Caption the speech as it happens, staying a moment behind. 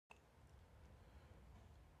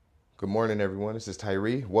Good morning, everyone. This is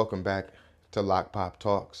Tyree. Welcome back to Lock Pop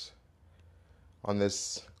Talks on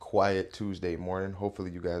this quiet Tuesday morning. Hopefully,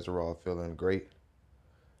 you guys are all feeling great.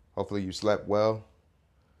 Hopefully, you slept well.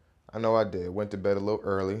 I know I did. Went to bed a little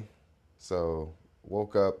early, so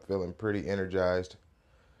woke up feeling pretty energized.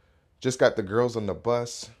 Just got the girls on the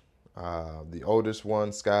bus. The oldest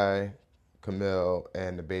one, Sky, Camille,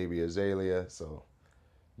 and the baby Azalea. So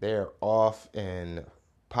they're off, and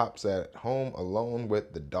Pop's at home alone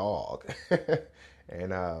with the dog.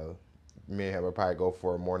 and Me and him will probably go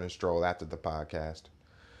for a morning stroll after the podcast.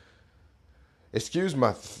 Excuse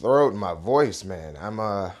my throat and my voice, man.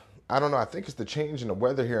 I don't know. I think it's the change in the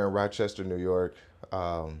weather here in Rochester, New York.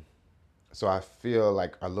 So I feel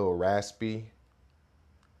like a little raspy.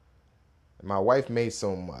 My wife made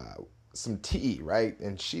some tea, right?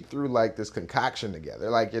 And she threw like this concoction together.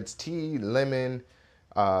 Like it's tea, lemon,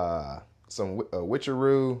 some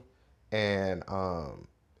witcheroo, and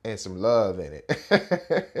some love in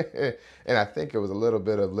it. And I think it was a little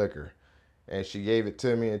bit of liquor. And she gave it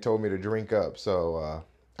to me and told me to drink up. So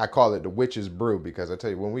I call it the witch's brew because I tell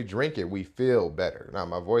you, when we drink it, we feel better. Now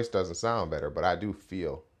my voice doesn't sound better, but I do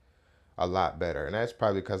feel a lot better, and that's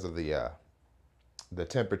probably because of the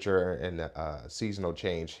temperature and the seasonal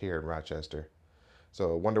change here in Rochester.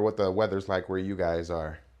 So I wonder what the weather's like where you guys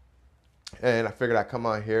are. And I figured I'd come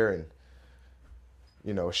on here and,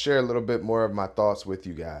 share a little bit more of my thoughts with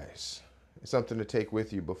you guys. It's something to take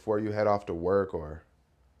with you before you head off to work or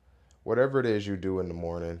whatever it is you do in the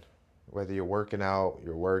morning. Whether you're working out,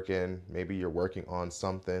 you're working, maybe you're working on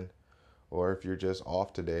something, or if you're just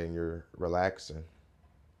off today and you're relaxing.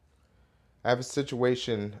 I have a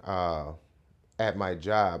situation at my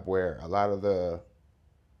job where a lot of the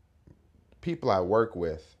people I work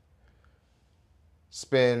with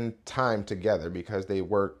spend time together because they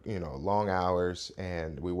work, long hours,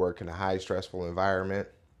 and we work in a high stressful environment.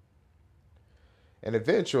 And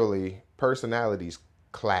eventually personalities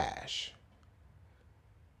clash.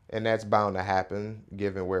 And that's bound to happen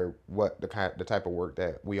given the type of work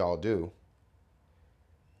that we all do.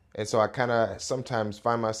 And so I kind of sometimes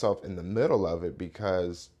find myself in the middle of it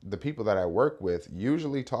because the people that I work with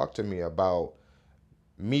usually talk to me about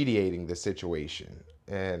mediating the situation.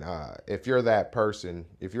 And if you're that person,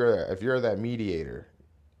 if you're that mediator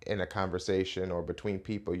in a conversation or between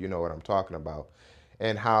people, you know what I'm talking about,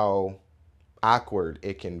 and how awkward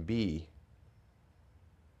it can be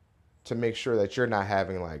to make sure that you're not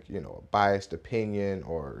having a biased opinion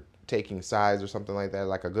or taking sides or something like that.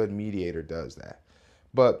 Like a good mediator does that.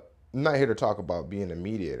 But I'm not here to talk about being a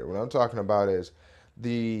mediator. What I'm talking about is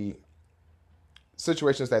the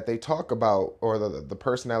situations that they talk about, or the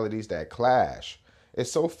personalities that clash. It's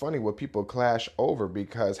so funny what people clash over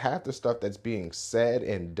because half the stuff that's being said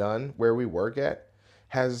and done where we work at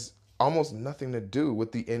has almost nothing to do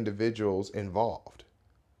with the individuals involved.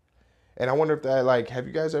 And I wonder if that, have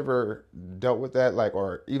you guys ever dealt with that,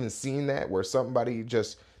 or even seen that where somebody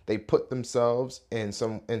just, they put themselves in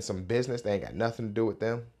some business that ain't got nothing to do with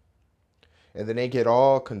them, and then they get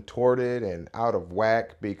all contorted and out of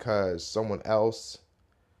whack because someone else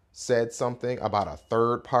said something about a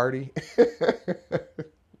third party.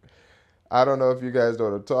 I don't know if you guys know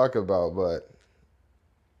what I'm talking about, but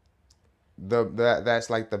that's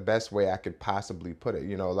like the best way I could possibly put it.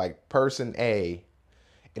 Like person A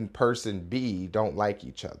and person B don't like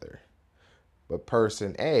each other, but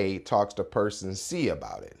person A talks to person C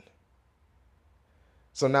about it.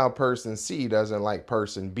 So now person C doesn't like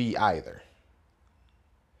person B either.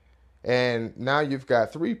 And now you've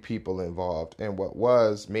got three people involved in what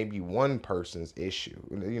was maybe one person's issue.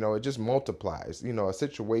 It just multiplies. A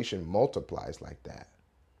situation multiplies like that.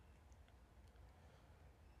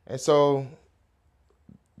 And so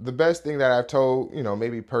the best thing that I've told,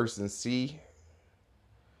 maybe person C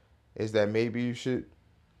is that maybe you should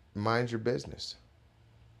mind your business.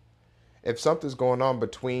 If something's going on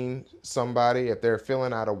between somebody, if they're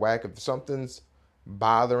feeling out of whack, if something's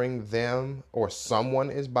bothering them or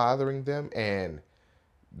someone is bothering them and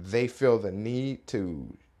they feel the need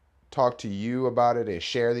to talk to you about it and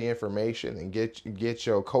share the information and get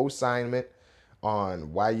your co-signment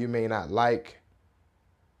on why you may not like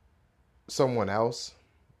someone else,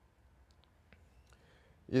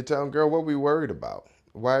 you tell them, girl, what are we worried about?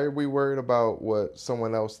 Why are we worried about what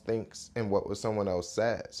someone else thinks and what someone else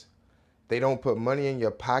says? They don't put money in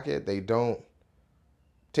your pocket. They don't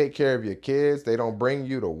take care of your kids. They don't bring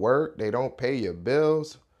you to work. They don't pay your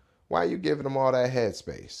bills. Why are you giving them all that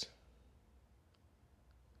headspace?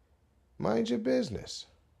 Mind your business.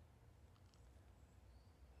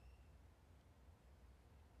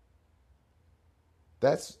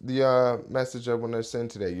 That's the message I want to send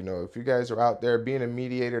today. If you guys are out there being a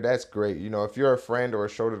mediator, that's great. If you're a friend or a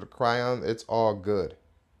shoulder to cry on, it's all good.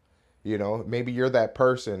 Maybe you're that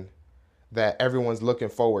person that everyone's looking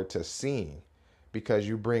forward to seeing because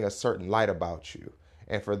you bring a certain light about you.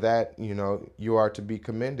 And for that, you are to be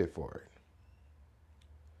commended for it.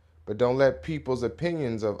 But don't let people's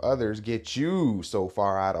opinions of others get you so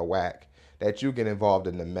far out of whack that you get involved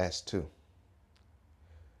in the mess too.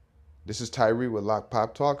 This is Tyree with Lock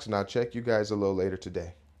Pop Talks, and I'll check you guys a little later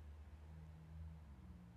today.